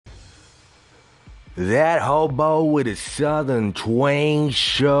That hobo with a southern twang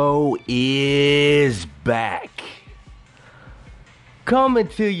show is back. Coming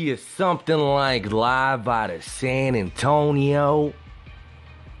to you something like live out of San Antonio,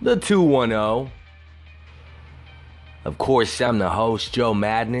 the 210. Of course, I'm the host, Joe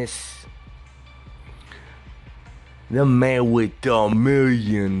Madness. The man with the $1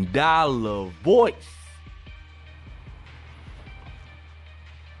 million voice.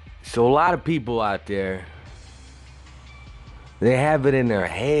 So a lot of people out there, they have it in their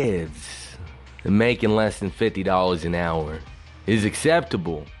heads that making less than $50 an hour is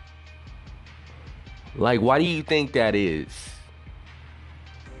acceptable. Like, why do you think that is?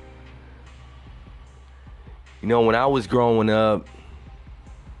 You know, when I was growing up,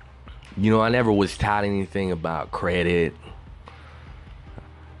 I never was taught anything about credit.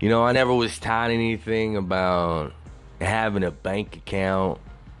 I never was taught anything about having a bank account.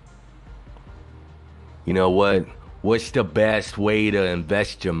 What's the best way to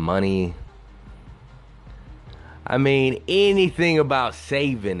invest your money? I mean, anything about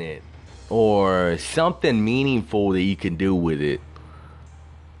saving it or something meaningful that you can do with it.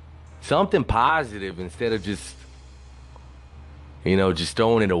 Something positive instead of just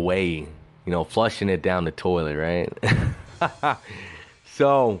throwing it away, flushing it down the toilet, right?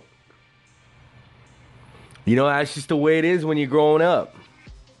 So, that's just the way it is when you're growing up.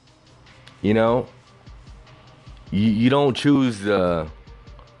 You don't choose the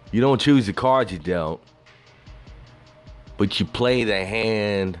cards you dealt, but you play the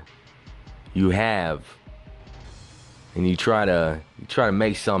hand you have, and you try to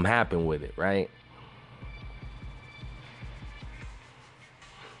make something happen with it, right?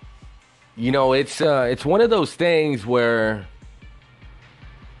 It's one of those things where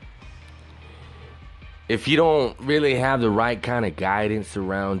if you don't really have the right kind of guidance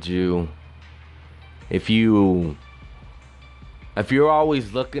around you, if you're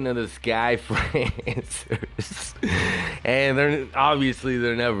always looking to the sky for answers, and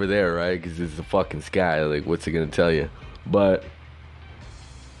they're never there, right? Because it's the fucking sky. Like, what's it gonna tell you? But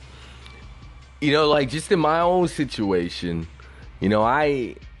like just in my own situation,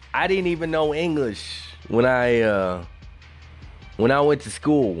 I didn't even know English when I went to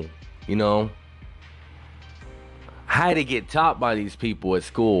school. I had to get taught by these people at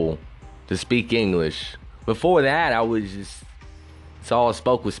school to speak English. Before that, it's all I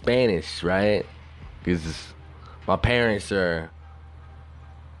spoke was Spanish, right? Because my parents are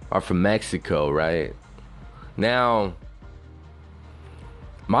from Mexico, right? Now,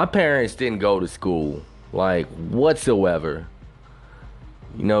 my parents didn't go to school, like, whatsoever.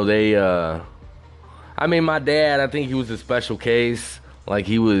 My dad, I think he was a special case. Like,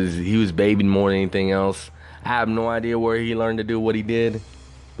 he was babied more than anything else. I have no idea where he learned to do what he did,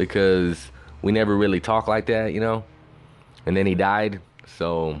 because we never really talked like that, And then he died,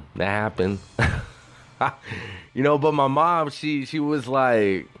 so that happened. But my mom, she was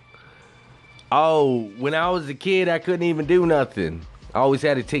like, oh, when I was a kid, I couldn't even do nothing. I always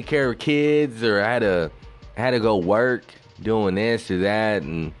had to take care of kids, or I had to go work doing this or that.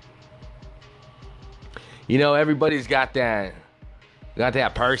 And everybody's got that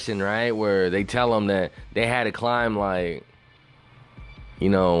person, right, where they tell them that they had to climb, like,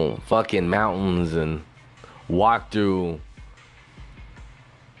 fucking mountains and walk through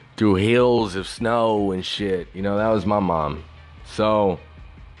hills of snow and shit. That was my mom. So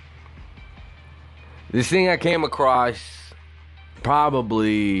this thing I came across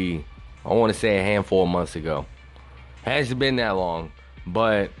probably, I want to say, a handful of months ago. Hasn't been that long,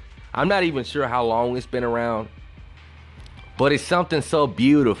 but I'm not even sure how long it's been around. But it's something so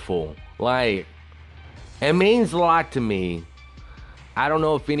beautiful. Like, it means a lot to me. I don't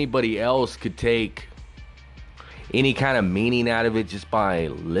know if anybody else could take any kind of meaning out of it just by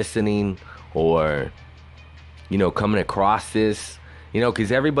listening or, coming across this.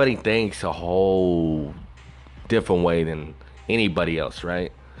 Because everybody thinks a whole different way than anybody else,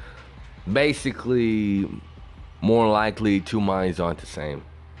 right? Basically, more likely, two minds aren't the same.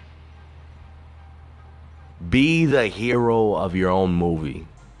 Be the hero of your own movie.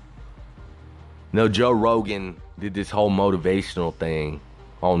 Joe Rogan did this whole motivational thing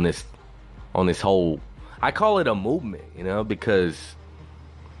on this whole, I call it a movement, because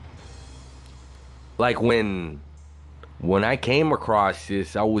like when I came across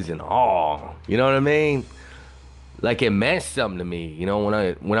this, I was in awe. You know what I mean? Like, it meant something to me,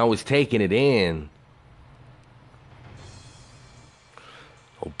 when I was taking it in.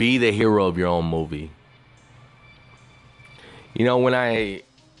 Be the hero of your own movie. When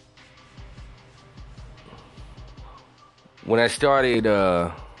I started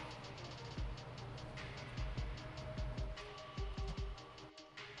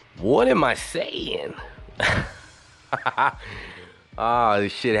What am I saying? Ah,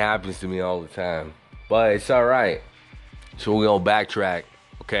 this shit happens to me all the time. But it's alright. So we're gonna backtrack.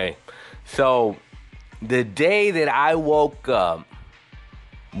 Okay. So the day that I woke up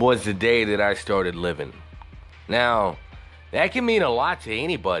was the day that I started living. Now, that can mean a lot to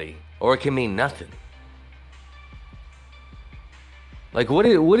anybody, or it can mean nothing. Like, what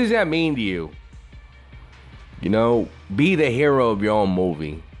does that mean to you? You know, be the hero of your own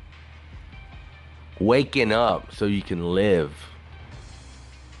movie. Waking up so you can live.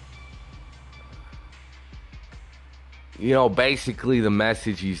 You know, basically the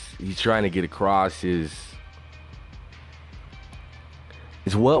message he's trying to get across is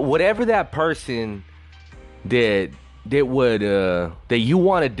whatever that person that you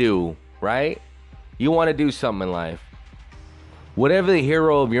want to do, right? You want to do something in life. Whatever the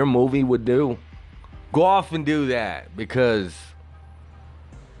hero of your movie would do, go off and do that, because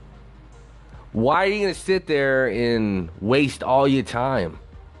why are you going to sit there and waste all your time?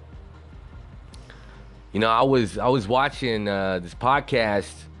 You know, I was watching this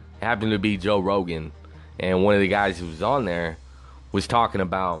podcast, happened to be Joe Rogan, and one of the guys who was on there was talking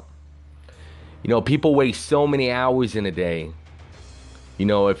about, you know, people waste so many hours in a day. You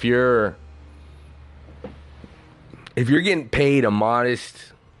know, if you're getting paid a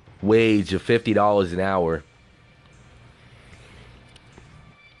modest wage of $50 an hour,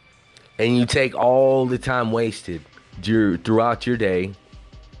 and you take all the time wasted throughout your day,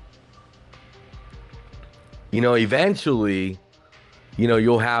 you know, eventually, you know,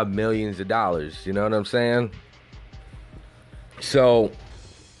 you'll have millions of dollars. You know what I'm saying? So,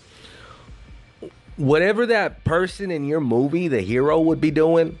 whatever that person in your movie, the hero, would be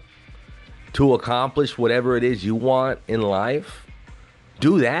doing to accomplish whatever it is you want in life,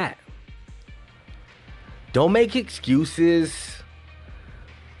 do that. Don't make excuses.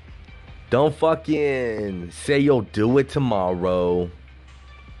 Don't fucking say you'll do it tomorrow.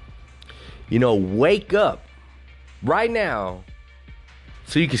 You know, wake up right now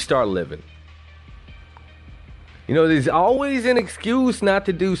so you can start living. You know, there's always an excuse not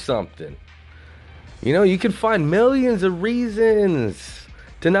to do something. You know, you can find millions of reasons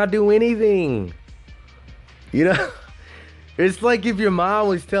to not do anything. You know, it's like if your mom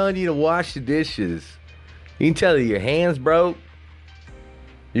was telling you to wash the dishes. You can tell her your hands broke.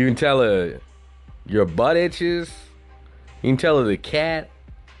 You can tell her your butt itches. You can tell her the cat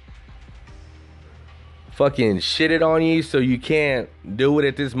fucking shitted on you, so you can't do it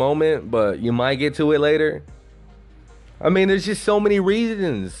at this moment, but you might get to it later. I mean, there's just so many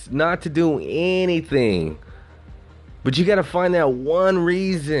reasons not to do anything. But you gotta find that one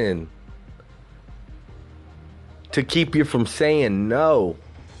reason to keep you from saying no.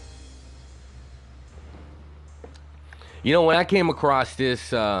 You know, when I came across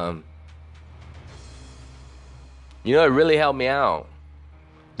this, you know, it really helped me out.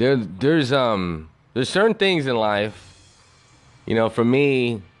 There's certain things in life, you know, for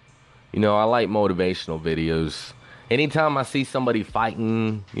me, you know, I like motivational videos. Anytime I see somebody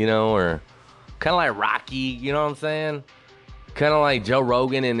fighting, you know, or kind of like Rocky, you know what I'm saying? Kind of like Joe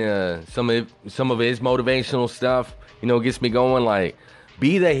Rogan and some of his motivational stuff, you know, gets me going. Like,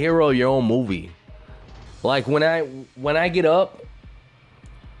 be the hero of your own movie. Like, when I get up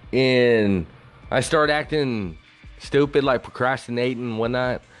and I start acting stupid, like procrastinating and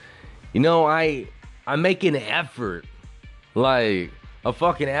whatnot, you know, I make an effort, like a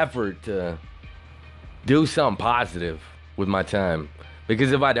fucking effort to do something positive with my time.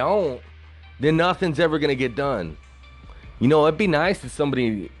 Because if I don't, then nothing's ever gonna get done. You know, it'd be nice if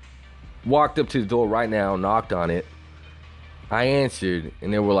somebody walked up to the door right now, knocked on it. I answered,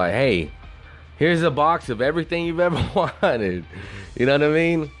 and they were like, hey, here's a box of everything you've ever wanted. You know what I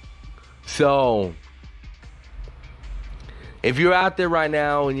mean? So, if you're out there right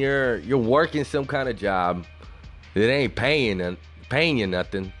now and you're working some kind of job that ain't paying you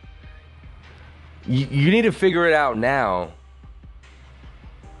nothing, you need to figure it out now.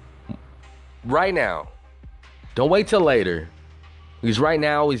 Right now. Don't wait till later. Because right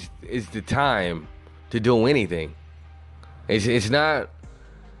now is the time to do anything. It's not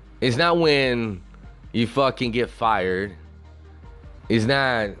when you fucking get fired. It's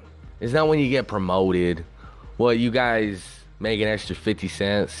not when you get promoted. Well, you guys make an extra 50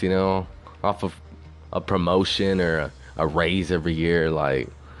 cents, you know, off of a promotion or a raise every year. Like,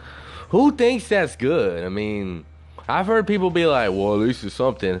 who thinks that's good? I mean, I've heard people be like, well, at least it's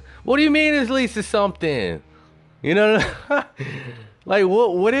something. What do you mean at least it's something? You know, like,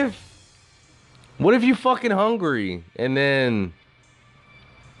 what if you fucking hungry and then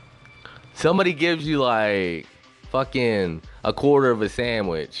somebody gives you like fucking a quarter of a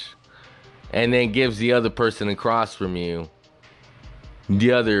sandwich and then gives the other person across from you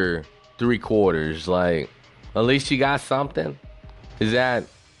the other three quarters. Like, at least you got something. Is that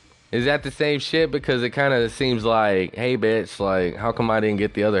the same shit? Because it kind of seems like, hey, bitch, like, how come I didn't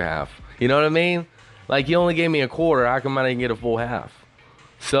get the other half? You know what I mean? Like, you only gave me a quarter. How come I didn't get a full half?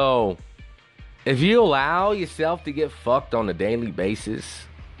 So, if you allow yourself to get fucked on a daily basis,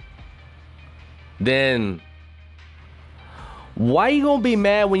 then why you gonna be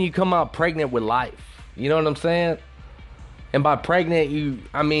mad when you come out pregnant with life? You know what I'm saying? And by pregnant,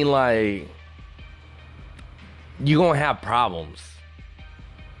 I mean like, you gonna have problems.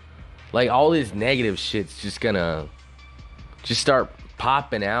 Like, all this negative shit's just gonna just start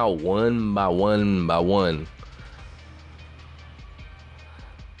popping out one by one by one.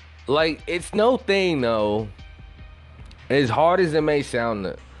 Like, it's no thing though, as hard as it may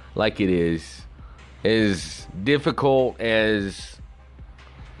sound like it is, as difficult as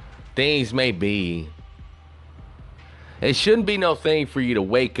things may be, it shouldn't be no thing for you to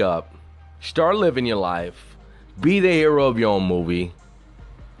wake up, start living your life, be the hero of your own movie,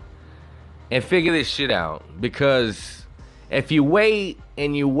 and figure this shit out. Because if you wait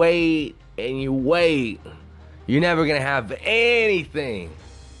and you wait and you wait, you're never gonna have anything.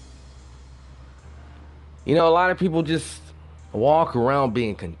 You know, a lot of people just walk around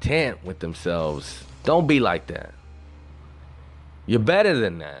being content with themselves. Don't be like that. You're better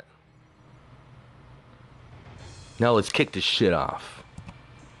than that. Now let's kick this shit off.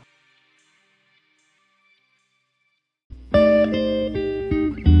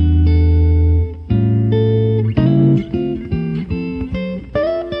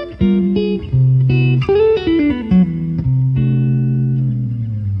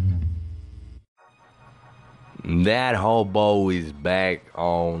 That hobo is back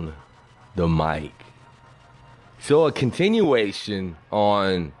on the mic. So a continuation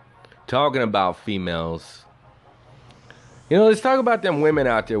on talking about females. You know, let's talk about them women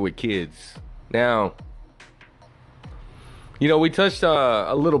out there with kids. Now, you know, we touched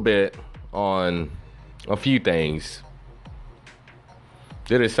a little bit on a few things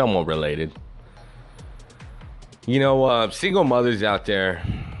that are somewhat related. You know, single mothers out there,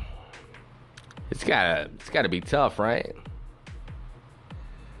 it's gotta be tough, right?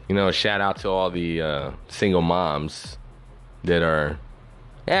 You know, shout out to all the single moms that are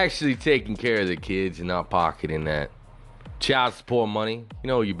actually taking care of the kids and not pocketing that child support money. You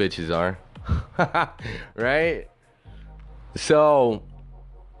know who you bitches are. Right? So,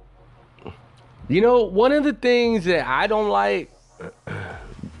 you know, one of the things that I don't like,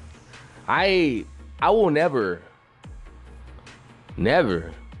 I will never,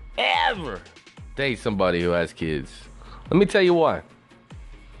 ever date somebody who has kids. Let me tell you why.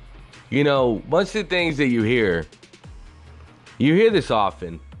 You know, bunch of the things that you hear this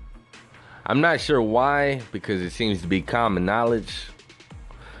often. I'm not sure why, because it seems to be common knowledge.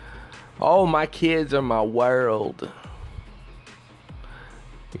 Oh, my kids are my world.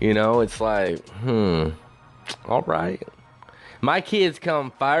 You know, it's like, all right. My kids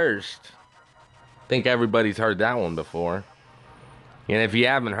come first. I think everybody's heard that one before. And if you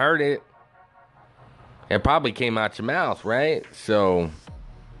haven't heard it, it probably came out your mouth, right? So,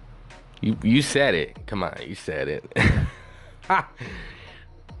 you said it. Come on, you said it.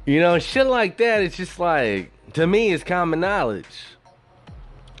 You know, shit like that, it's just like, to me, it's common knowledge.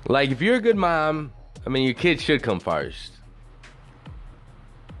 Like, if you're a good mom, I mean, your kids should come first.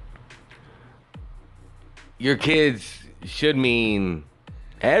 Your kids should mean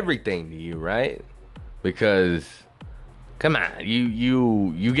everything to you, right? Because, come on,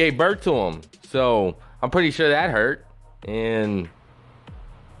 you gave birth to them. So, I'm pretty sure that hurt. And,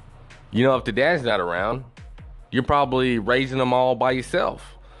 you know, if the dad's not around, you're probably raising them all by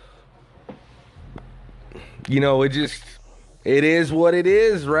yourself. You know, it is what it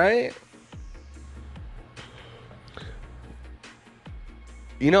is, right?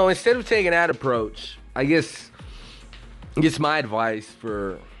 You know, instead of taking that approach, I guess my advice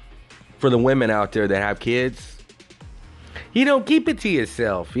for the women out there that have kids, you know, keep it to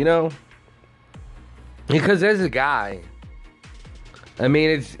yourself, you know? Because as a guy, I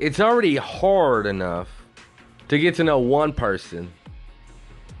mean, it's already hard enough to get to know one person.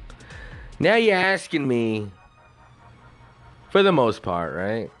 Now you're asking me, for the most part,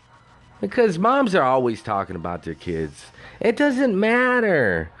 right? Because moms are always talking about their kids. It doesn't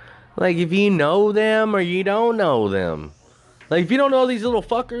matter. Like, if you know them or you don't know them. Like, if you don't know these little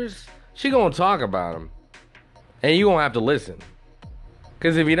fuckers, she gonna talk about them. And you gonna have to listen.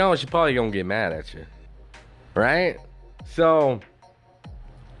 Because if you don't, she probably gonna get mad at you. Right? So,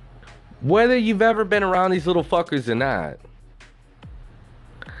 whether you've ever been around these little fuckers or not,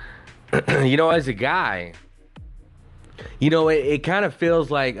 As a guy, it kind of feels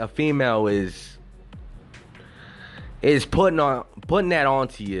like a female is putting that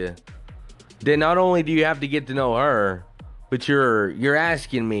onto you. Then not only do you have to get to know her, but you're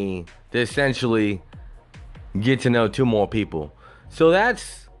asking me to essentially get to know two more people. So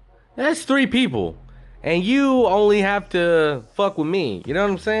that's three people. And you only have to fuck with me. You know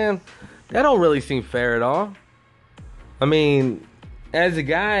what I'm saying? That don't really seem fair at all. I mean, as a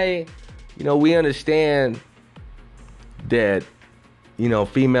guy, we understand that,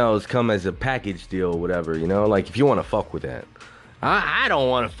 females come as a package deal or whatever, like if you want to fuck with that. I don't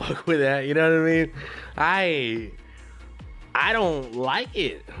want to fuck with that, you know what I mean? I don't like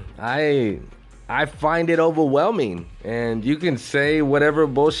it. I find it overwhelming. And you can say whatever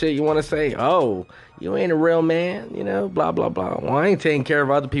bullshit you want to say. Oh, you ain't a real man, blah blah blah. Well, I ain't taking care of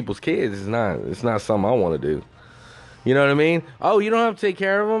other people's kids. It's not something I want to do. You know what I mean? Oh, you don't have to take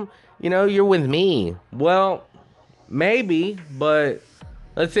care of them? You're with me. Well, maybe, but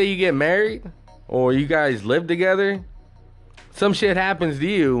let's say you get married or you guys live together. Some shit happens to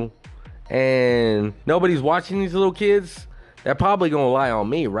you and nobody's watching these little kids. They're probably going to lie on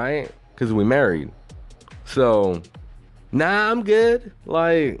me, right? Because we married. So, nah, I'm good.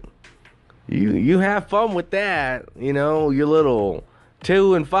 Like, you have fun with that. Your little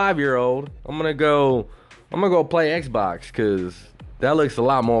 2 and 5-year-old. I'm gonna go play Xbox because that looks a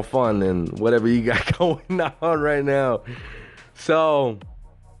lot more fun than whatever you got going on right now. So,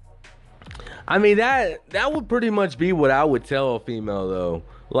 I mean, that would pretty much be what I would tell a female, though.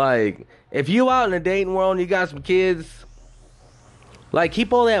 Like, if you out in the dating world and you got some kids, like,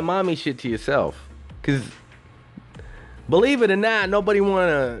 keep all that mommy shit to yourself. Because, believe it or not, nobody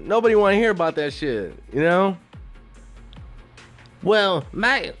wanna hear about that shit, Well,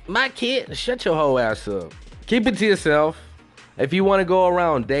 my kid, shut your whole ass up. Keep it to yourself. If you want to go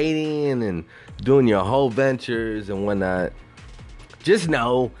around dating and doing your whole ventures and whatnot, just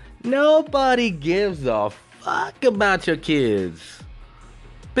know nobody gives a fuck about your kids.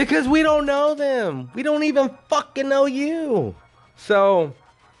 Because we don't know them. We don't even fucking know you. So,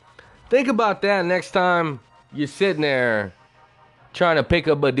 think about that next time you're sitting there trying to pick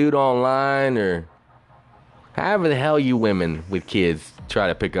up a dude online or however the hell you women with kids try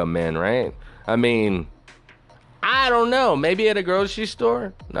to pick up men, right? I mean, I don't know. Maybe at a grocery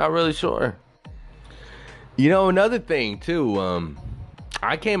store? Not really sure. Another thing too,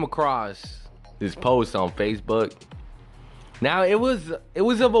 I came across this post on Facebook. Now it was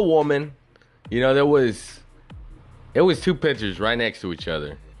of a woman. It was two pictures right next to each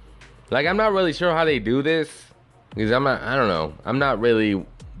other. Like, I'm not really sure how they do this. Because I don't know. I'm not really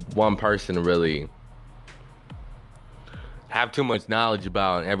one person to really have too much knowledge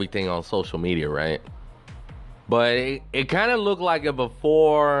about everything on social media, right? But it kind of looked like a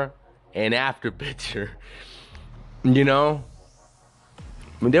before and after picture. I mean,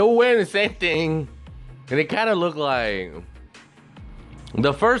 they were wearing the same thing. And it kind of looked like...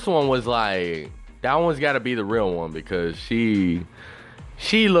 The first one was like... That one's got to be the real one because she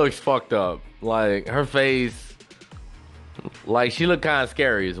looks fucked up. Like, her face... Like, she looked kind of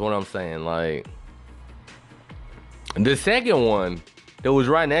scary is what I'm saying. Like... The second one that was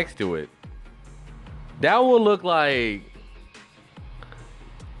right next to it, that would look like,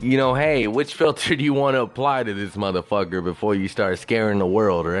 hey, which filter do you want to apply to this motherfucker before you start scaring the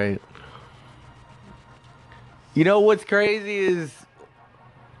world, right? What's crazy is,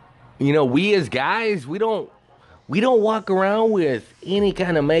 we as guys, we don't walk around with any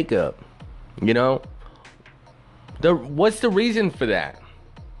kind of makeup, What's the reason for that?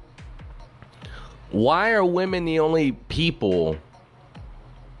 Why are women the only people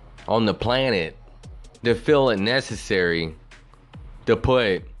on the planet that feel it necessary to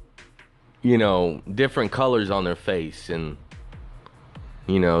put, different colors on their face and,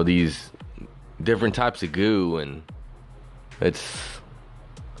 these different types of goo? And it's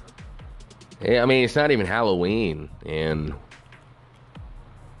not even Halloween. And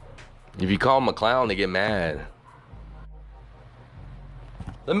if you call them a clown, they get mad.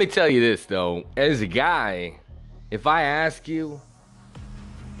 Let me tell you this, though. As a guy, if I ask you...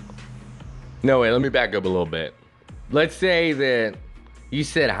 No, wait, let me back up a little bit. Let's say that you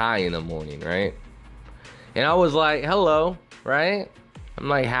said hi in the morning, right? And I was like, hello, right? I'm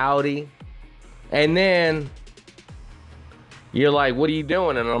like, howdy. And then you're like, what are you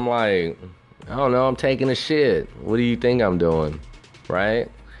doing? And I'm like, I don't know, I'm taking a shit. What do you think I'm doing? Right?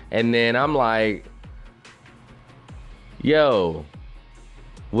 And then I'm like, yo...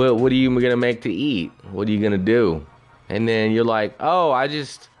 What are you gonna make to eat? What are you gonna do? And then you're like, oh, I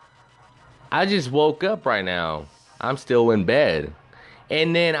just woke up right now. I'm still in bed.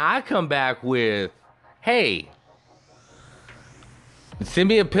 And then I come back with, hey, send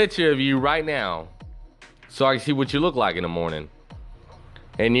me a picture of you right now so I can see what you look like in the morning.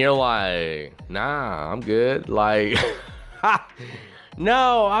 And you're like, nah, I'm good. Like,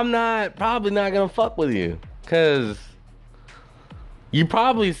 no, I'm probably not gonna fuck with you. Cause you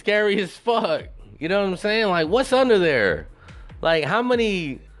probably scary as fuck. You know what I'm saying? Like, what's under there? Like, how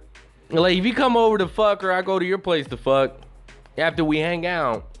many, like, if you come over to fuck or I go to your place to fuck after we hang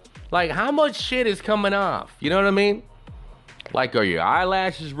out, like, how much shit is coming off? You know what I mean? Like, are your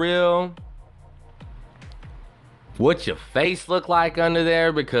eyelashes real? What's your face look like under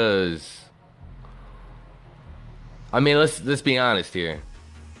there? Because, I mean, let's be honest here.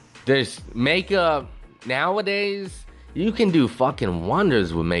 There's makeup nowadays. You can do fucking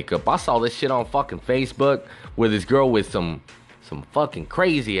wonders with makeup. I saw this shit on fucking Facebook where this girl with some fucking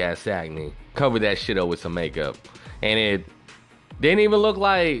crazy ass acne covered that shit up with some makeup, and it didn't even look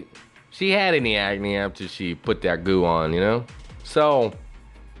like she had any acne after she put that goo on, you know? So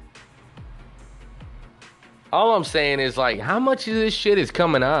all I'm saying is, like, how much of this shit is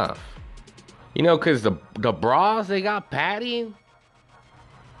coming off? You know, cause the bras they got padding,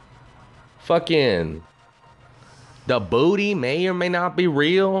 fucking the booty may or may not be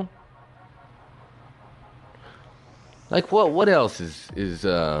real. Like, what else is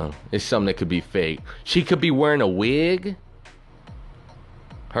something that could be fake? She could be wearing a wig.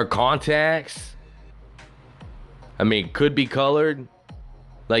 Her contacts, I mean, could be colored.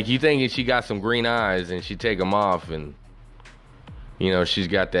 Like, you thinking she got some green eyes and she take them off and, you know, she's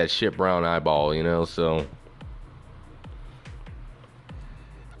got that shit brown eyeball, you know? So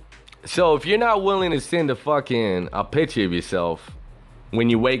if you're not willing to send a picture of yourself when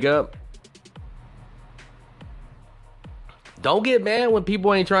you wake up, don't get mad when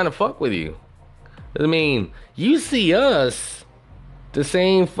people ain't trying to fuck with you. I mean, you see us the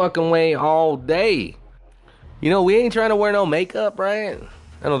same fucking way all day. You know, we ain't trying to wear no makeup, right?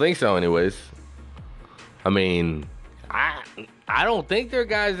 I don't think so anyways. I mean, I don't think there are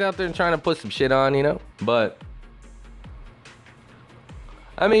guys out there trying to put some shit on, you know? But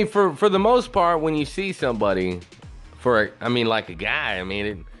I mean, for the most part, when you see somebody, like a guy, I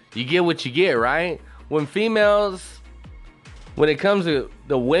mean, you get what you get, right? When it comes to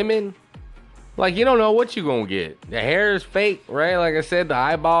the women, like, you don't know what you're gonna get. The hair is fake, right? Like I said, the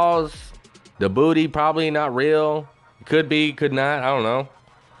eyeballs, the booty, probably not real. Could be, could not, I don't know.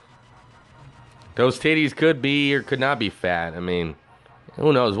 Those titties could be or could not be fat. I mean,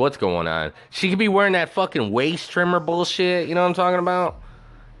 who knows what's going on? She could be wearing that fucking waist trimmer bullshit, you know what I'm talking about?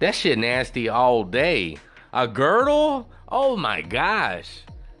 That shit nasty all day. A girdle? Oh my gosh.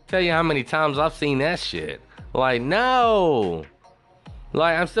 Tell you how many times I've seen that shit. Like, no.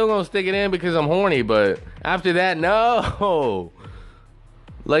 Like, I'm still gonna stick it in because I'm horny, but after that, no.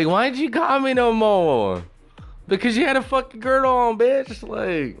 Like, why'd you call me no more? Because you had a fucking girdle on, bitch.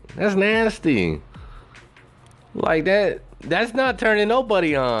 Like, that's nasty. Like, that's not turning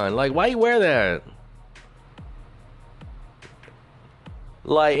nobody on. Like, why you wear that?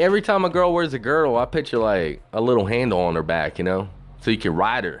 Like, every time a girl wears a girdle, I picture, like, a little handle on her back, you know? So you can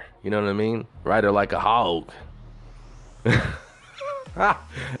ride her, you know what I mean? Ride her like a hog.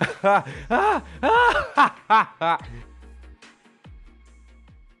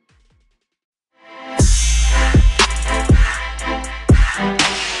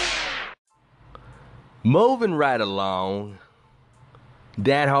 Moving right along,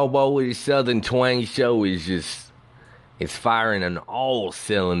 that hobo with his Southern Twang show is just, it's firing on all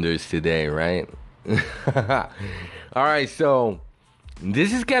cylinders today, right? All right, so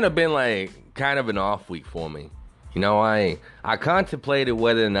this has kind of been like kind of an off week for me. You know, I contemplated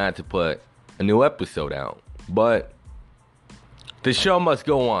whether or not to put a new episode out, but the show must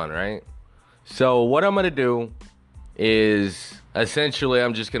go on, right? So what I'm gonna do is essentially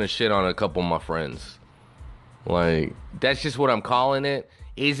I'm just gonna shit on a couple of my friends. Like, that's just what I'm calling it.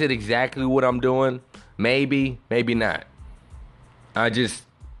 Is it exactly what I'm doing? Maybe, maybe not. I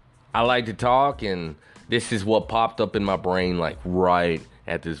like to talk, and this is what popped up in my brain, like, right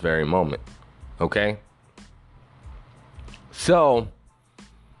at this very moment. Okay? So,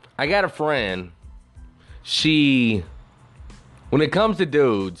 I got a friend. When it comes to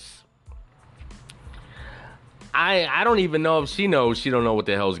dudes, I don't even know if she knows she don't know what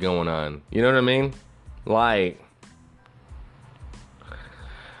the hell's going on. You know what I mean? Like,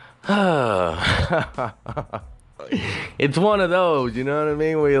 it's one of those, you know what I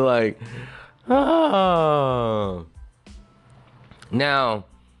mean? Where you're like, Now,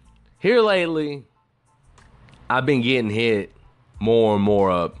 here lately, I've been getting hit more and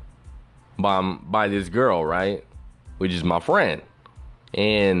more up by this girl, right? Which is my friend.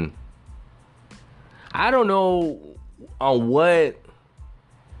 And I don't know on what.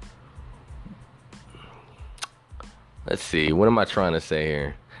 Let's see. What am I trying to say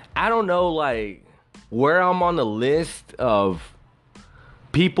here? I don't know, like, where I'm on the list of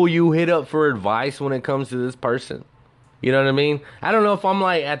people you hit up for advice when it comes to this person. You know what I mean? I don't know if I'm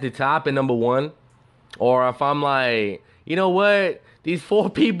like at the top at number one, or if I'm like, you know what? These four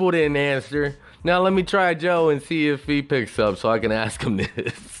people didn't answer. Now let me try Joe and see if he picks up so I can ask him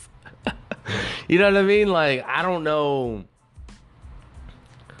this. You know what I mean? Like, I don't know.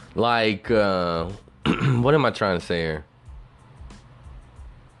 Like, what am I trying to say here?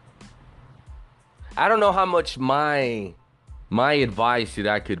 I don't know how much my advice that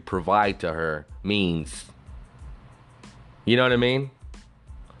I could provide to her means. You know what I mean?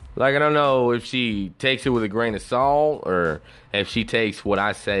 Like, I don't know if she takes it with a grain of salt or if she takes what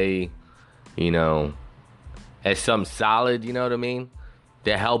I say, you know, as something solid, you know what I mean?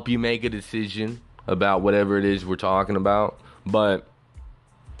 To help you make a decision about whatever it is we're talking about. But,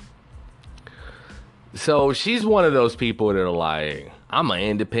 so she's one of those people that are like, I'm an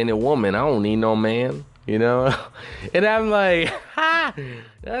independent woman. I don't need no man, you know? And I'm like, ha!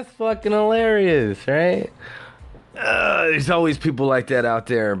 That's fucking hilarious, right? There's always people like that out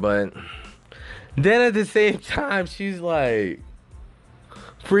there, but then at the same time, she's like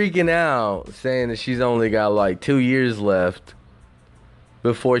freaking out, saying that she's only got like 2 years left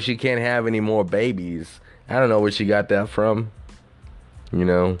before she can't have any more babies. I don't know where she got that from. You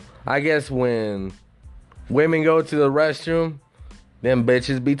know, I guess when women go to the restroom, them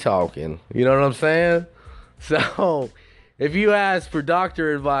bitches be talking. You know what I'm saying? So, if you ask for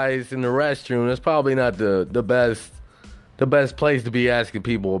doctor advice in the restroom, that's probably not the best place to be asking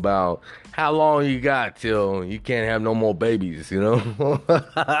people about how long you got till you can't have no more babies, you know?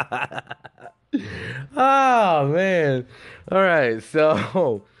 Oh, man. All right,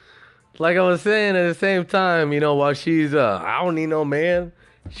 so like I was saying, at the same time, you know, while she's I don't need no man,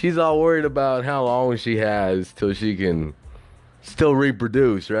 she's all worried about how long she has till she can still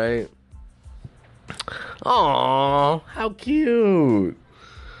reproduce, right? Aw, how cute.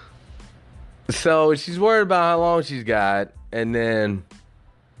 So she's worried about how long she's got, and then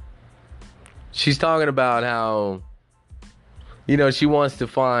she's talking about how, you know, she wants to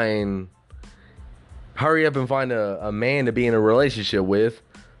hurry up and find a man to be in a relationship with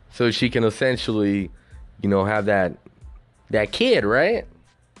so she can essentially, you know, have that kid, right?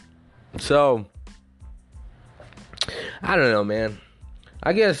 So, I don't know, man.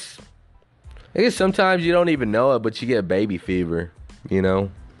 I guess sometimes you don't even know it, but you get baby fever, you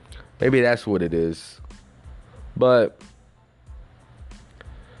know? Maybe that's what it is. But,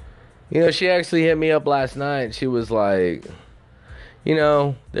 you know, she actually hit me up last night. She was like, you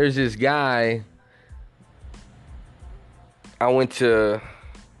know, there's this guy I went to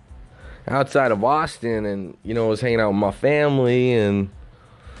outside of Austin and, you know, was hanging out with my family, and,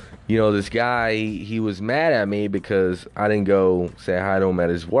 you know, this guy, he was mad at me because I didn't go say hi to him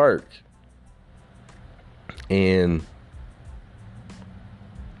at his work. And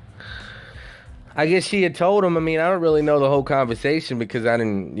I guess she had told him. I mean, I don't really know the whole conversation because I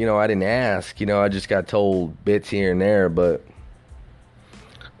didn't ask. You know, I just got told bits here and there, but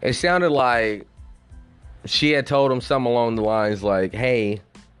it sounded like she had told him something along the lines like, hey,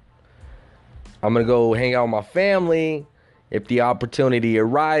 I'm going to go hang out with my family. If the opportunity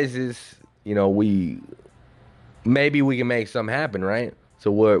arises, you know, maybe we can make something happen, right? So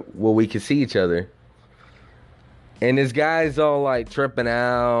where we can see each other. And this guy's all like tripping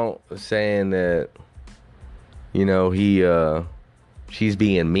out, saying that, you know, she's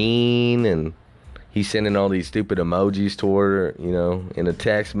being mean, and he's sending all these stupid emojis toward her, you know, in a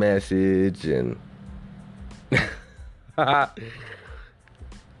text message, and and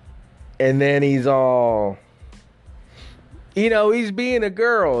then he's all, you know, he's being a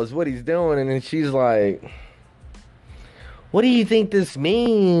girl is what he's doing, and then she's like, what do you think this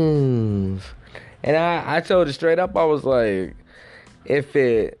means? And I told her straight up, I was like, if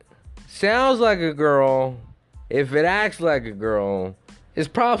it sounds like a girl, if it acts like a girl, it's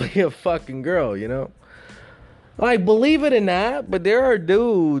probably a fucking girl, you know? Like, believe it or not, but there are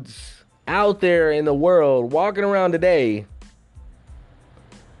dudes out there in the world walking around today,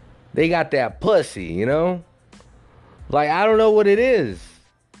 they got that pussy, you know? Like, I don't know what it is.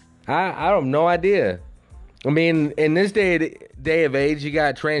 I have no idea. I mean, in this day of age, you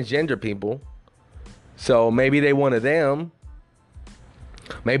got transgender people. So maybe they one of them.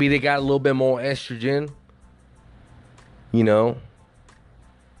 Maybe they got a little bit more estrogen. You know.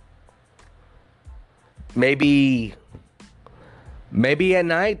 Maybe at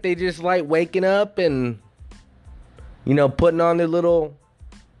night they just like waking up and, you know, putting on their little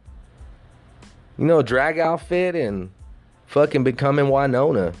drag outfit and fucking becoming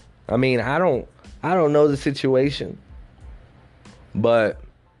Winona. I mean, I don't know the situation, but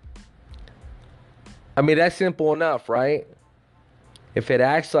I mean that's simple enough, right? If it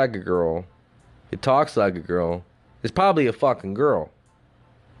acts like a girl, it talks like a girl, it's probably a fucking girl.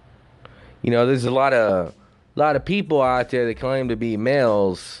 There's a lot of people out there that claim to be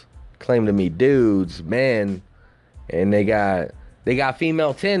males, claim to be dudes, men, and they got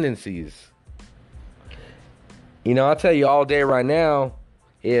female tendencies. I'll tell you all day right now,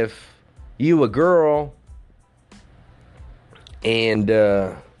 if you a girl and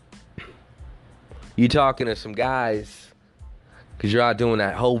you talking to some guys, because you're out doing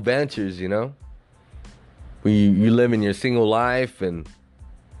that whole ventures, where you living your single life and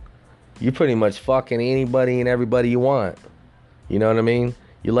you pretty much fucking anybody and everybody you want. You know what I mean?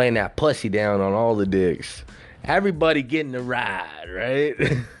 You're laying that pussy down on all the dicks. Everybody getting a ride, right?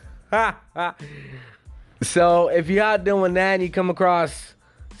 So if you're out doing that and you come across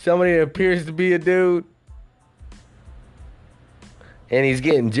somebody that appears to be a dude and he's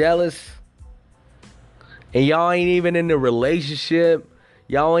getting jealous and y'all ain't even in a relationship,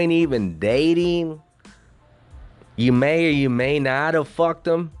 y'all ain't even dating, you may or you may not have fucked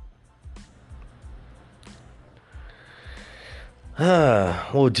him.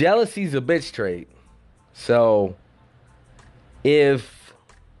 Well, jealousy's a bitch trait. So if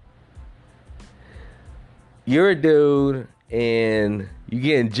you're a dude and you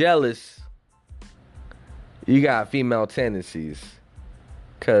getting jealous, you got female tendencies.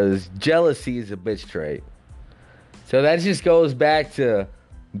 Because jealousy is a bitch trait. So that just goes back to,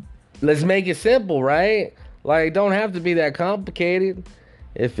 let's make it simple, right? Like, it don't have to be that complicated.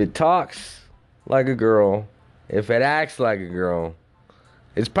 If it talks like a girl, if it acts like a girl,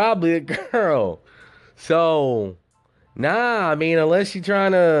 it's probably a girl. So, I mean, unless you're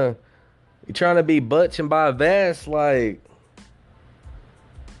trying to be butch and buy a vest, like,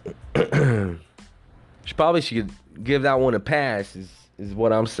 you probably should give that one a pass, is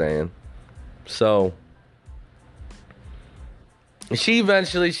what I'm saying. So, she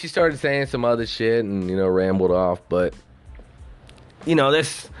started saying some other shit and, rambled off. But,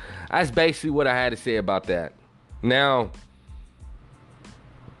 that's basically what I had to say about that. Now,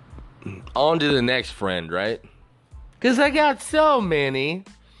 on to the next friend, right? Because I got so many.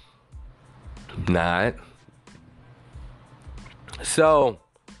 Not. So,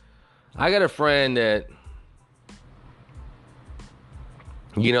 I got a friend that,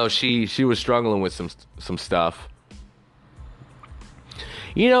 she was struggling with some stuff.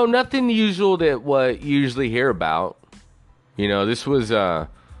 Nothing usual that what you usually hear about. This was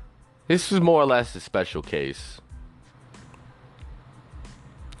more or less a special case.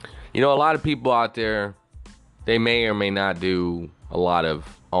 A lot of people out there, they may or may not do a lot of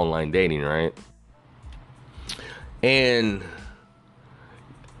online dating, right? And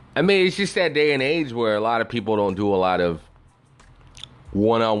I mean, it's just that day and age where a lot of people don't do a lot of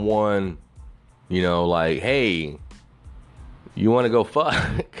one-on-one, like, hey, you want to go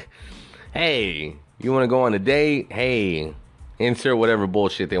fuck? Hey, you want to go on a date? Hey, insert whatever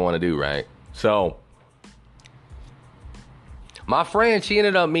bullshit they want to do, right? So, my friend, she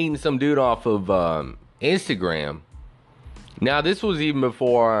ended up meeting some dude off of Instagram. Now, this was even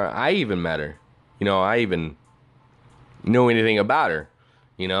before I even met her. I even knew anything about her,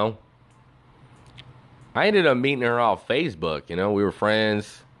 I ended up meeting her off Facebook, we were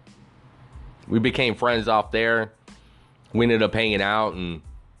friends. We became friends off there. We ended up hanging out and,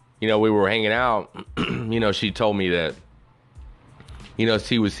 we were hanging out. She told me that,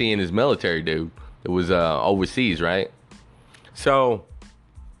 she was seeing this military dude that was overseas, right? So,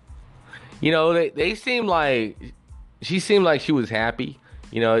 they seemed like, she seemed like she was happy.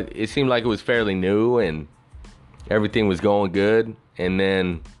 It seemed like it was fairly new and everything was going good. And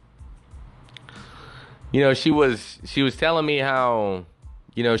then, she was telling me how,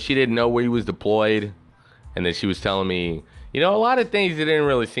 she didn't know where he was deployed. And then she was telling me, a lot of things that didn't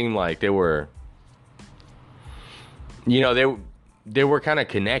really seem like they were, they were kind of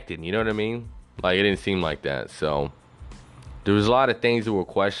connected. You know what I mean? Like, it didn't seem like that. So, there was a lot of things that were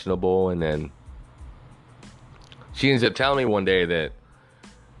questionable. And then she ends up telling me one day that,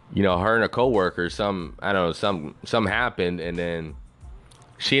 her and a coworker, something happened. And then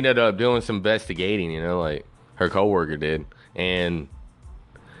she ended up doing some investigating, like her coworker did. And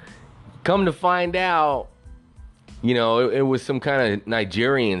come to find out, it was some kind of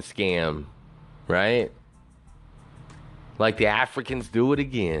Nigerian scam, right? Like the Africans do it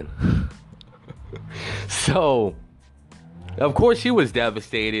again. So, of course, she was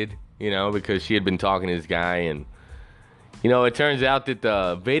devastated, because she had been talking to this guy and, It turns out that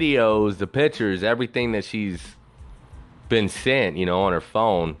the videos, the pictures, everything that she's been sent, on her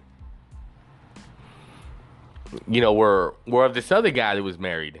phone, were of this other guy that was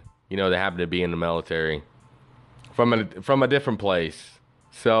married, that happened to be in the military from a different place.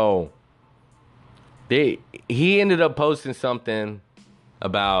 So he ended up posting something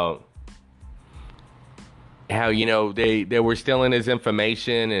about how, they were stealing his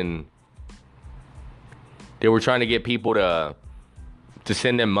information, and they were trying to get people to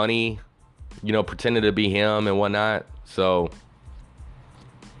send them money, pretending to be him and whatnot. So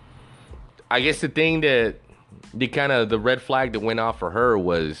I guess the thing that the red flag that went off for her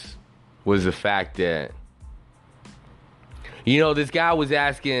was the fact that, this guy was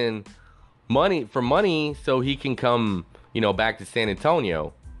asking money so he can come, back to San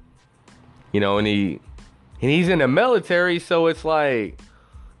Antonio. And he's in the military, so it's like,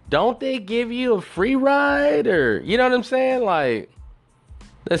 don't they give you a free ride? Or, you know what I'm saying? Like,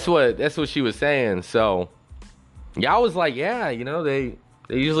 that's what she was saying. So yeah, I was like, yeah, they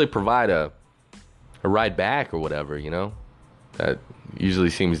usually provide a ride back or whatever, That usually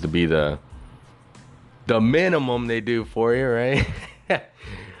seems to be the minimum they do for you, right?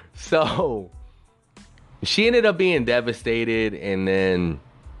 So she ended up being devastated, and then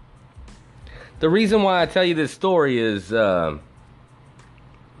the reason why I tell you this story is, I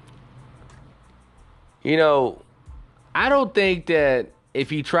don't think that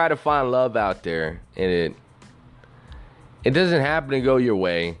if you try to find love out there and it doesn't happen to go your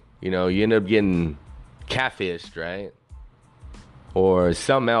way, you end up getting catfished, right? Or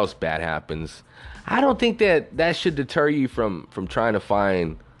something else bad happens. I don't think that should deter you from trying to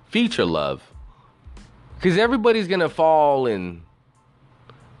find future love. Because everybody's going to fall, and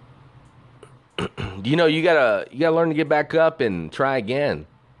you gotta learn to get back up and try again.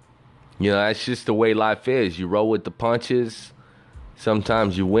 That's just the way life is. You roll with the punches.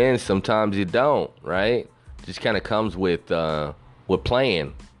 Sometimes you win, sometimes you don't, right? Just kind of comes with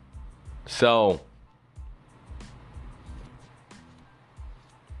playing. So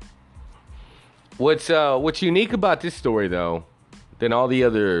what's unique about this story, though, than all the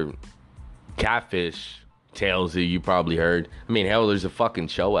other catfish tales that you probably heard? I mean, hell, there's a fucking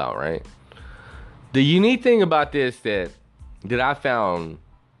show out, right? The unique thing about this that I found,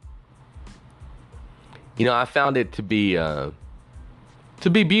 I found it to be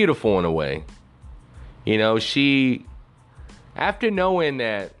beautiful in a way. She, after knowing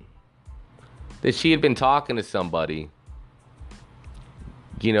that she had been talking to somebody,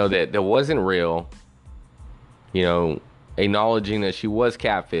 that wasn't real, acknowledging that she was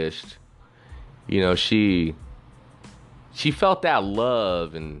catfished, she felt that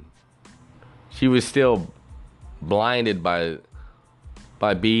love, and she was still blinded by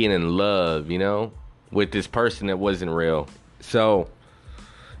being in love, with this person that wasn't real. So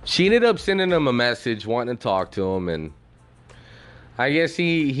she ended up sending him a message, wanting to talk to him, and I guess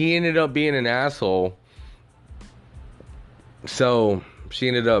he ended up being an asshole. So she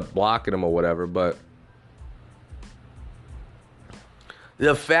ended up blocking him or whatever. But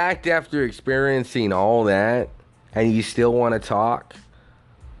the fact, after experiencing all that, and you still want to talk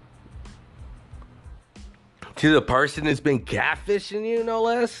to the person that's been catfishing you, no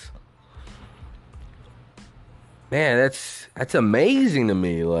less, man, that's amazing to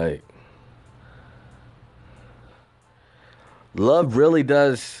me. Like, love really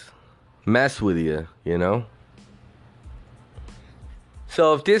does mess with you,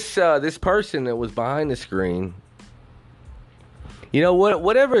 So if this person that was behind the screen,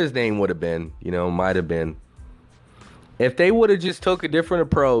 whatever his name would have been, might have been, if they would have just took a different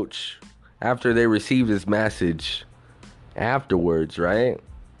approach after they received his message afterwards, right?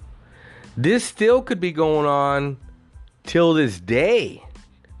 This still could be going on till this day.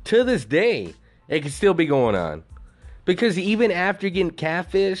 To this day, it could still be going on. Because even after getting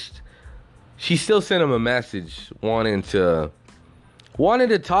catfished, she still sent him a message wanting to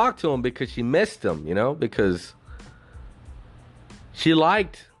talk to him because she missed him, because she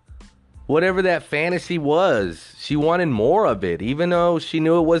liked whatever that fantasy was. She wanted more of it, even though she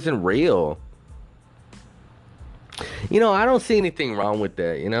knew it wasn't real. I don't see anything wrong with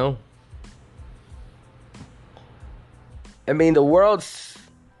that, I mean, the world's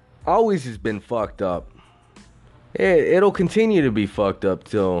always has been fucked up. It'll continue to be fucked up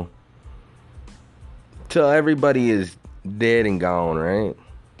till everybody is dead and gone, right?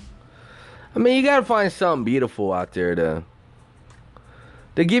 I mean, you gotta find something beautiful out there to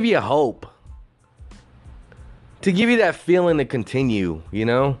give you hope, to give you that feeling to continue,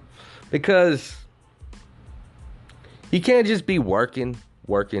 because you can't just be working,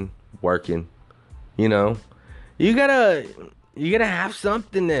 you You gotta have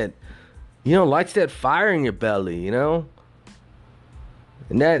something that, lights that fire in your belly, And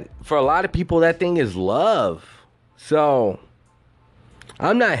that, for a lot of people, that thing is love. So,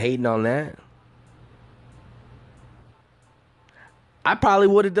 I'm not hating on that. I probably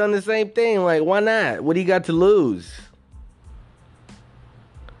would have done the same thing. Like, why not? What do you got to lose?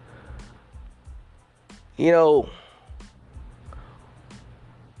 You know,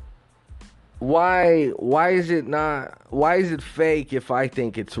 why is it fake if I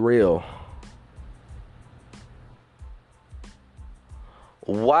think it's real?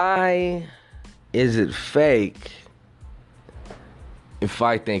 Why is it fake if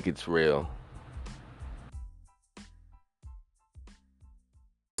I think it's real?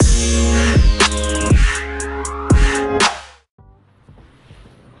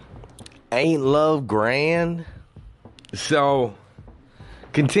 Ain't love grand? So,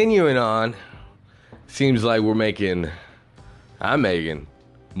 continuing on, seems like I'm making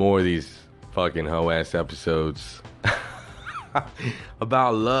more of these fucking hoe-ass episodes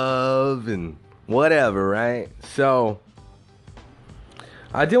about love and whatever, right? So,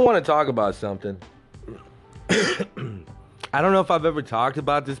 I did want to talk about something. I don't know if I've ever talked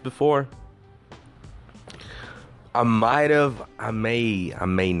about this before. I might have, I may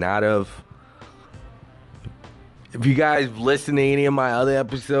not have. If you guys listen to any of my other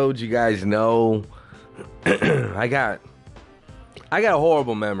episodes, you guys know I got a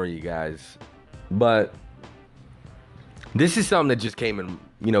horrible memory, you guys. But this is something that just came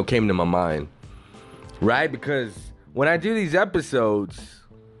to my mind. Right? Because when I do these episodes,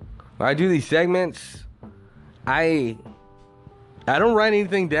 when I do these segments, I don't write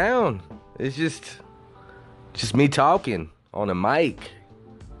anything down. It's just me talking on a mic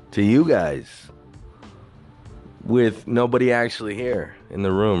to you guys with nobody actually here in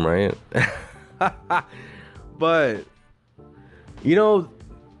the room, right? But,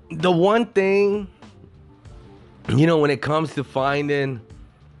 the one thing, when it comes to finding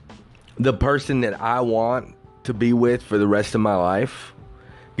the person that I want to be with for the rest of my life,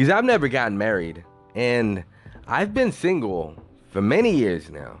 because I've never gotten married, and I've been single for many years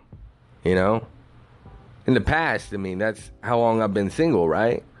now, In the past, that's how long I've been single,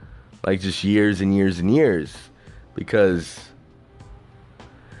 right? Like just years and years and years. Because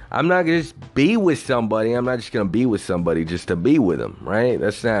I'm not going to just be with somebody. I'm not just going to be with somebody just to be with them, right?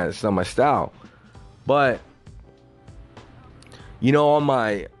 That's not my style. But, on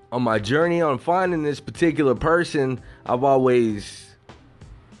my journey on finding this particular person, I've always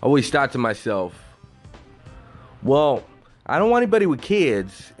thought to myself, well, I don't want anybody with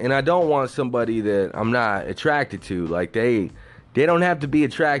kids, and I don't want somebody that I'm not attracted to. Like, they don't have to be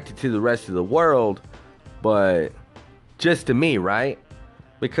attracted to the rest of the world, but just to me, right?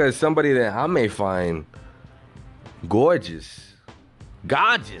 Because somebody that I may find gorgeous,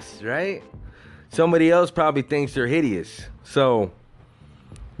 right? Somebody else probably thinks they're hideous. So,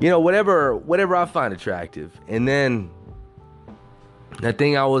 whatever I find attractive. And then the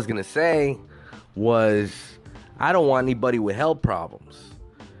thing I was going to say was, I don't want anybody with health problems.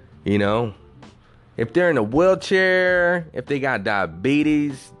 If they're in a wheelchair, if they got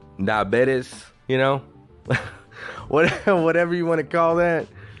diabetes, whatever you want to call that.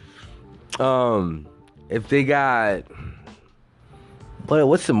 If they got,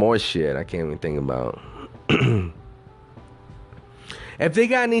 what's some more shit I can't even think about? If they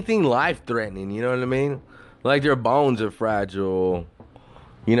got anything life-threatening, you know what I mean? Like their bones are fragile,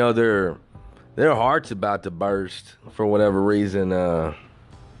 their heart's about to burst for whatever reason. They're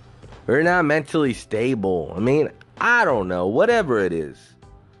not mentally stable. I don't know. Whatever it is.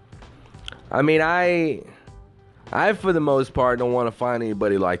 I for the most part don't want to find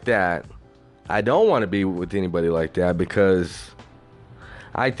anybody like that. I don't want to be with anybody like that because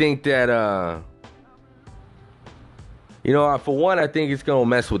I think that, for one, I think it's going to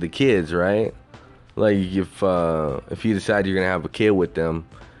mess with the kids, right? Like if you decide you're going to have a kid with them,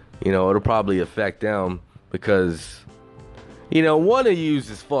 it'll probably affect them because, one of you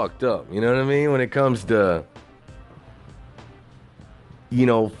is fucked up. You know what I mean? When it comes to,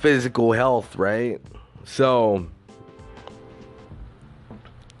 physical health, right? So,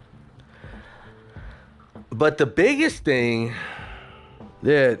 but the biggest thing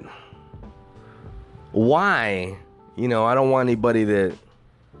why, I don't want anybody that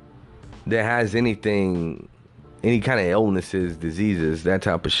has any kind of illnesses, diseases, that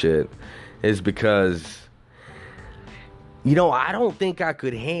type of shit, is because, I don't think I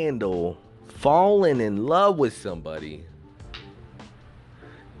could handle falling in love with somebody,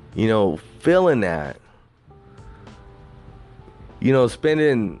 feeling that,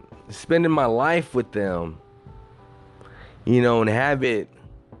 spending my life with them, and have it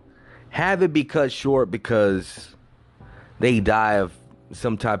be cut short because they die of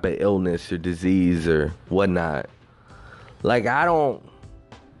some type of illness or disease or whatnot. Like I don't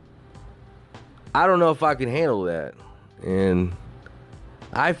know if I can handle that. And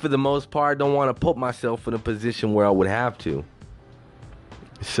I, for the most part, don't want to put myself in a position where I would have to.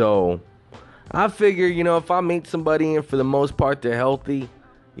 So I figure, if I meet somebody and for the most part they're healthy,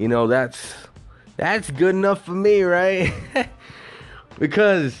 that's good enough for me, right?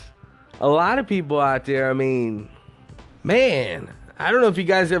 Because a lot of people out there, I mean, man, I don't know if you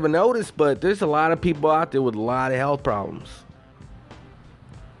guys ever noticed, but there's a lot of people out there with a lot of health problems.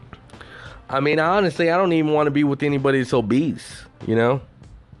 I mean, honestly, I don't even want to be with anybody that's obese,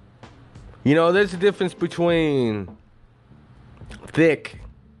 there's a difference between thick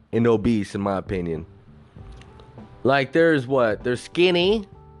and obese, in my opinion. Like, there's skinny,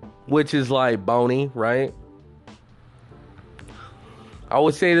 which is like bony, right? I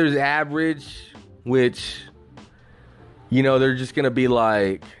would say there's average, which, they're just going to be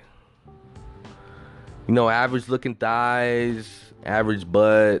like, average looking thighs, average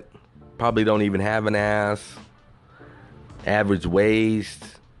butt, probably don't even have an ass, average waist,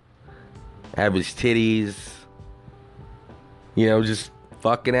 average titties, just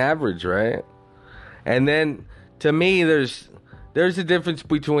fucking average, right? And then, to me, there's a difference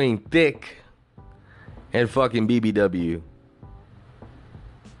between thick and fucking BBW.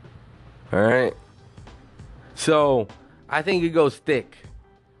 Alright? So, I think it goes thick.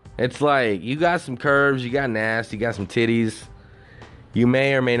 It's like, you got some curves, you got an ass, you got some titties. You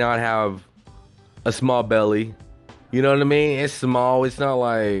may or may not have a small belly. You know what I mean? It's small. It's not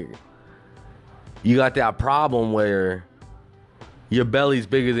like you got that problem where your belly's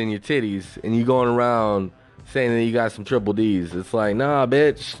bigger than your titties and you going around saying that you got some triple D's. It's like, nah,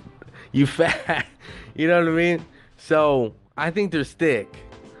 bitch, you fat. You know what I mean? So I think they're thick,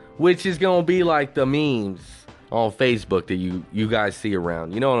 which is gonna be like the memes on Facebook that you guys see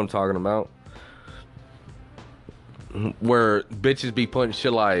around. You know what I'm talking about? Where bitches be putting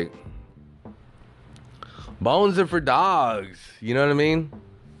shit like, bones are for dogs. You know what I mean?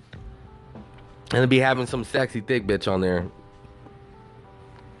 And they be having some sexy thick bitch on there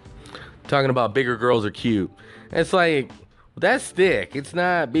talking about bigger girls are cute. And it's like, that's thick. It's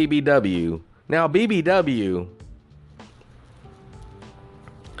not BBW. Now BBW,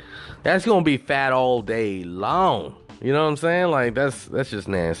 that's gonna be fat all day long. You know what I'm saying? Like, that's just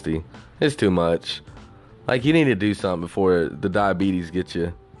nasty. It's too much. Like, you need to do something before the diabetes gets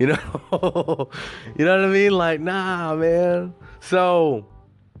you. You know? You know what I mean? Like, nah, man. So,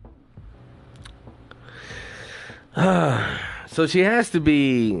 so she has to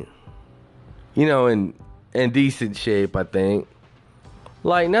be, in decent shape, I think.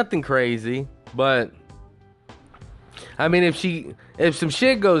 Like, nothing crazy, but I mean, if some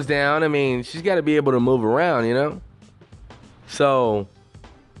shit goes down, I mean, she's got to be able to move around, So,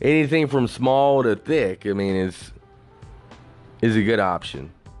 anything from small to thick, I mean, is a good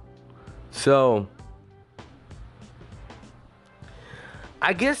option. So,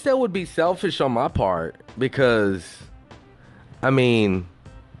 I guess that would be selfish on my part because, I mean,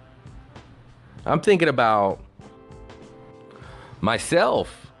 I'm thinking about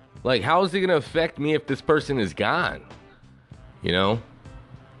myself. Like, how is it going to affect me if this person is gone?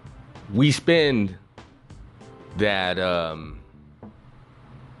 We spend that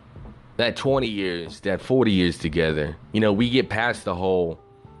 20 years, that 40 years together. We get past the whole,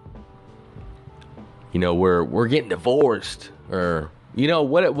 we're getting divorced or,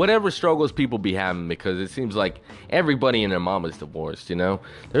 whatever struggles people be having, because it seems like everybody and their mom is divorced,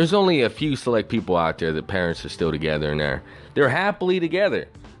 There's only a few select people out there that parents are still together and they're happily together.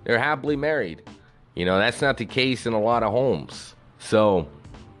 They're happily married. That's not the case in a lot of homes. So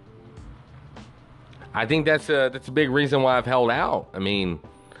I think that's a big reason why I've held out. I mean,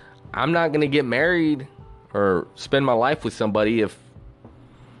 I'm not going to get married or spend my life with somebody if,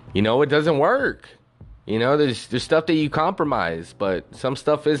 it doesn't work. There's stuff that you compromise, but some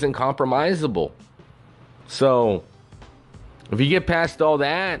stuff isn't compromisable. So if you get past all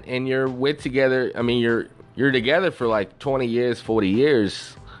that and you're together, I mean, you're together for like 20 years, 40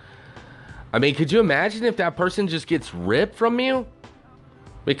 years. I mean, could you imagine if that person just gets ripped from you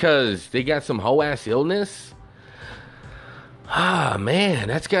because they got some hoe ass illness? Ah, man,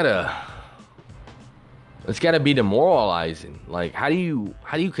 that's gotta be demoralizing. Like, how do you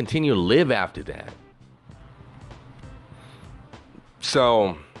continue to live after that?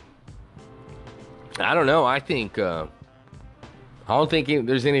 So, I don't know. I don't think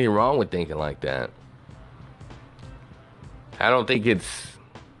there's anything wrong with thinking like that. I don't think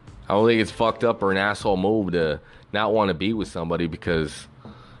I don't think it's fucked up or an asshole move to not want to be with somebody because,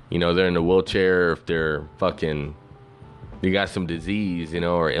 you know, they're in a wheelchair, or if they're fucking, you got some disease, you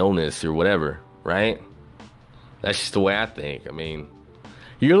know, or illness or whatever, right? That's just the way I think. I mean,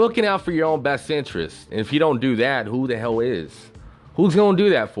 you're looking out for your own best interest. And if you don't do that, who the hell is? Who's going to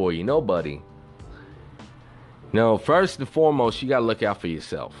do that for you? Nobody. No, first and foremost, you got to look out for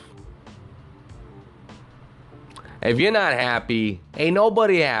yourself. If you're not happy, ain't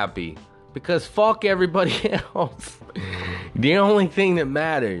nobody happy. Because fuck everybody else. The only thing that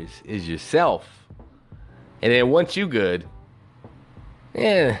matters is yourself. And then once you good,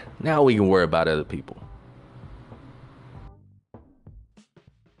 now we can worry about other people.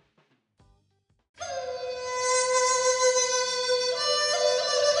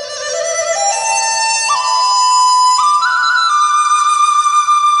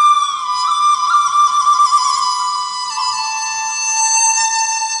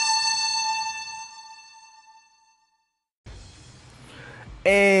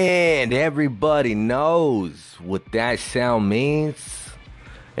 And everybody knows what that sound means.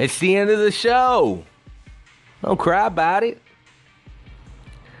 It's the end of the show. Don't cry about it.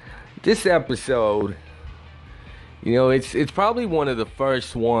 This episode, you know, it's probably one of the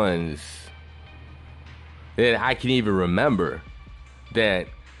first ones that I can even remember that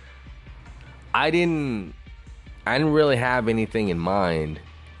I didn't really have anything in mind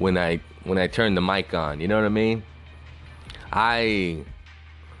when I turned the mic on. You know what I mean? I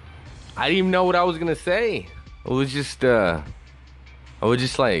didn't even know what I was gonna say. It was just I would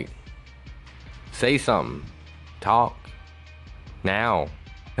just like say something, talk now.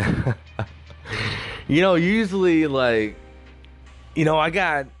 You know, usually like, I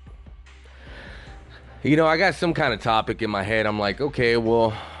got some kind of topic in my head. I'm like, okay,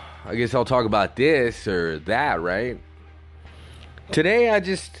 well, I guess I'll talk about this or that, right? Today I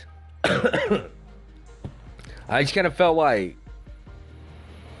just kind of felt like,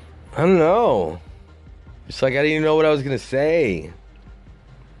 I don't know. It's like I didn't even know what I was going to say.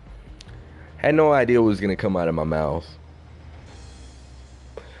 Had no idea what was going to come out of my mouth.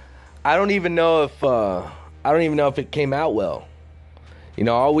 I don't even know if it came out well. You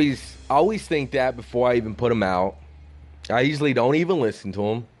know, I always think that before I even put them out. I usually don't even listen to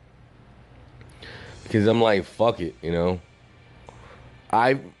them. Because I'm like, fuck it, you know.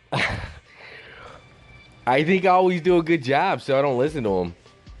 I think I always do a good job, so I don't listen to them.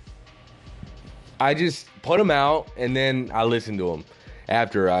 I just put them out, and then I listen to them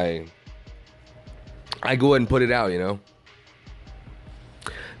after I go ahead and put it out, you know.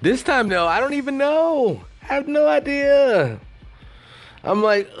 This time, though, I don't even know. I have no idea. I'm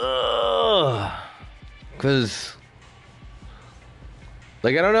like, ugh. Because,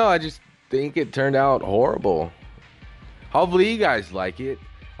 like, I don't know. I just think it turned out horrible. Hopefully you guys like it.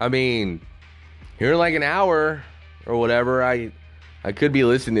 I mean, here in like an hour or whatever, I could be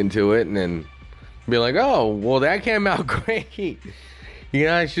listening to it and then be like, oh, well, that came out great. You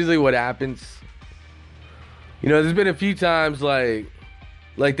know, that's usually what happens. You know, there's been a few times like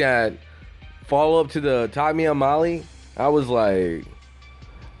that follow up to the Talk Me on Molly. I was like,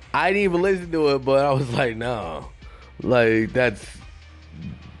 I didn't even listen to it, but I was like, no, like that's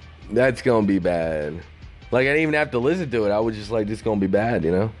gonna be bad. Like, I didn't even have to listen to it. I was just like, this is gonna be bad,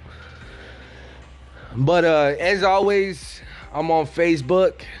 you know. But as always, I'm on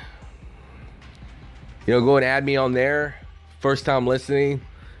Facebook. You know, go and add me on there. First time listening.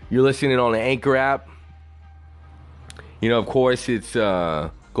 You're listening on the Anchor app. You know, of course, it's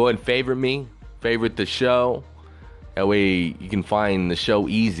go ahead and favorite me. Favorite the show. That way you can find the show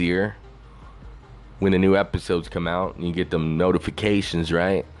easier when the new episodes come out and you get them notifications,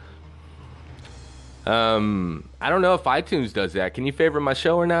 right? I don't know if iTunes does that. Can you favorite my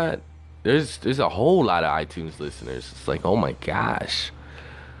show or not? There's a whole lot of iTunes listeners. It's like, oh my gosh.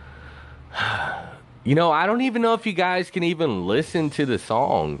 You know, I don't even know if you guys can even listen to the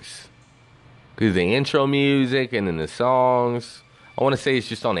songs. Because the intro music and then the songs. I want to say it's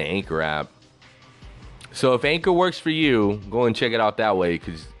just on the Anchor app. So if Anchor works for you, go and check it out that way.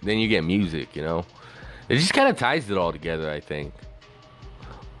 Because then you get music, you know. It just kind of ties it all together, I think.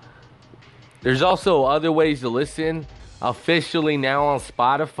 There's also other ways to listen. Officially now on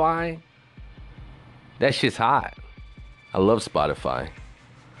Spotify. That shit's hot. I love Spotify.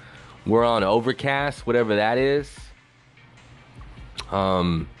 We're on Overcast, whatever that is.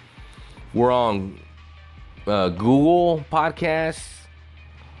 We're on Google Podcasts.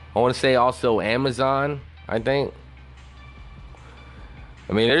 I want to say also Amazon, I think.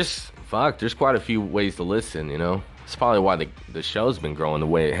 I mean, there's quite a few ways to listen, you know. It's probably why the show's been growing the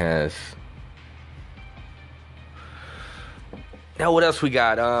way it has. Now what else we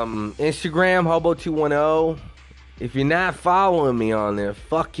got? Instagram, Hobo210. If you're not following me on there,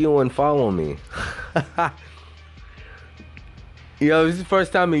 fuck you and follow me. This is the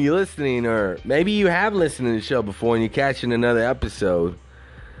first time you're listening, or maybe you have listened to the show before and you're catching another episode.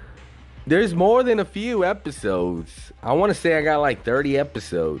 There's more than a few episodes. I want to say I got like 30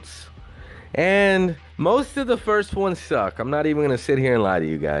 episodes. And most of the first ones suck. I'm not even going to sit here and lie to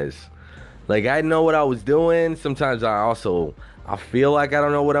you guys. Like, I know what I was doing. Sometimes I feel like I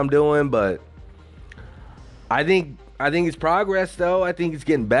don't know what I'm doing, but I think it's progress though. I think it's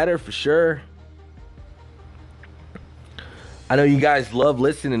getting better for sure. I know you guys love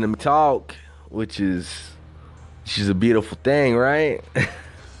listening to me talk, which is a beautiful thing, right?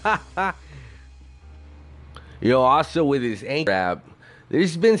 Also with this Anchor app,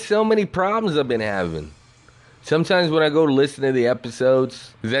 there's been so many problems I've been having. Sometimes when I go to listen to the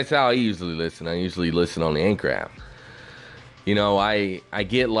episodes, 'cause that's how I usually listen. I usually listen on the Anchor app. I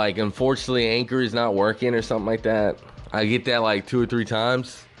get like, unfortunately, Anchor is not working or something like that. I get that like 2 or 3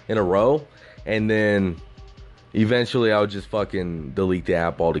 times in a row, and then eventually I'll just fucking delete the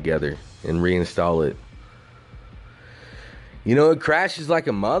app altogether and reinstall it. It crashes like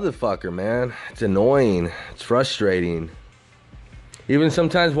a motherfucker, man. It's annoying. It's frustrating. Even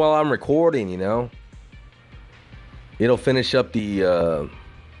sometimes while I'm recording, it'll finish up the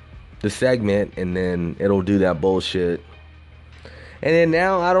segment and then it'll do that bullshit. And then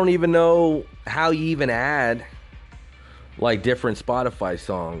now I don't even know how you even add like different Spotify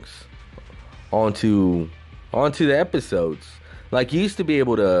songs onto the episodes. Like, you used to be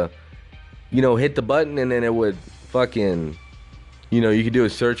able to, hit the button and then it would fucking, you could do a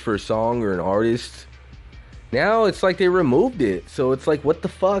search for a song or an artist. Now it's like they removed it. So it's like, what the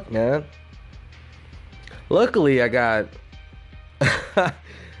fuck, man? Luckily, I got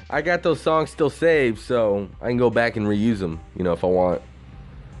I got those songs still saved, so I can go back and reuse them, if I want.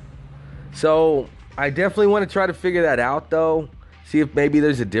 So I definitely want to try to figure that out, though. See if maybe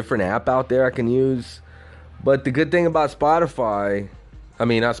there's a different app out there I can use. But the good thing about about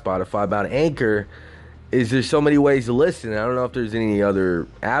Anchor, is there's so many ways to listen. I don't know if there's any other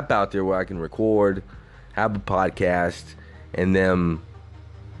app out there where I can record, have a podcast, and then,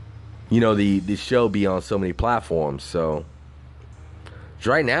 the show be on so many platforms. So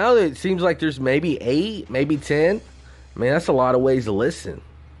right now it seems like there's maybe 8, maybe 10. That's a lot of ways to listen.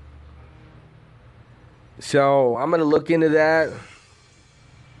 So I'm gonna look into that.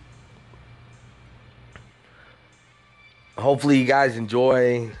 Hopefully you guys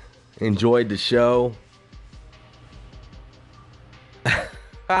enjoyed the show.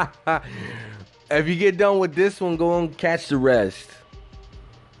 If you get done with this one, go and catch the rest.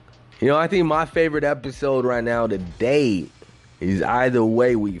 I think my favorite episode right now to date is Either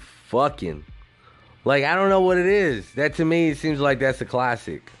Way We Fucking. Like, I don't know what it is. That, to me, it seems like that's a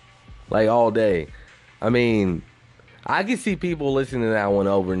classic. Like, all day. I can see people listening to that one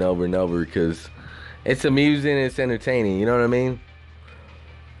over and over and over because it's amusing, it's entertaining, you know what I mean?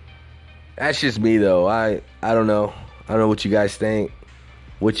 That's just me, though. I don't know. I don't know what you guys think.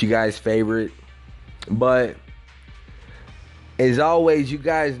 What's you guys' favorite? But as always, you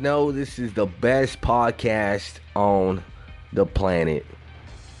guys know this is the best podcast on the planet.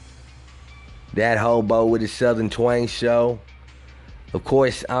 That Hobo with his Southern Twang show. Of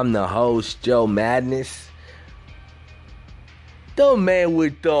course, I'm the host, Joe Madness. The man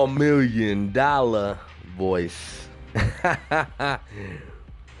with the $1 million voice.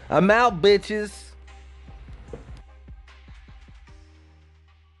 I'm out, bitches.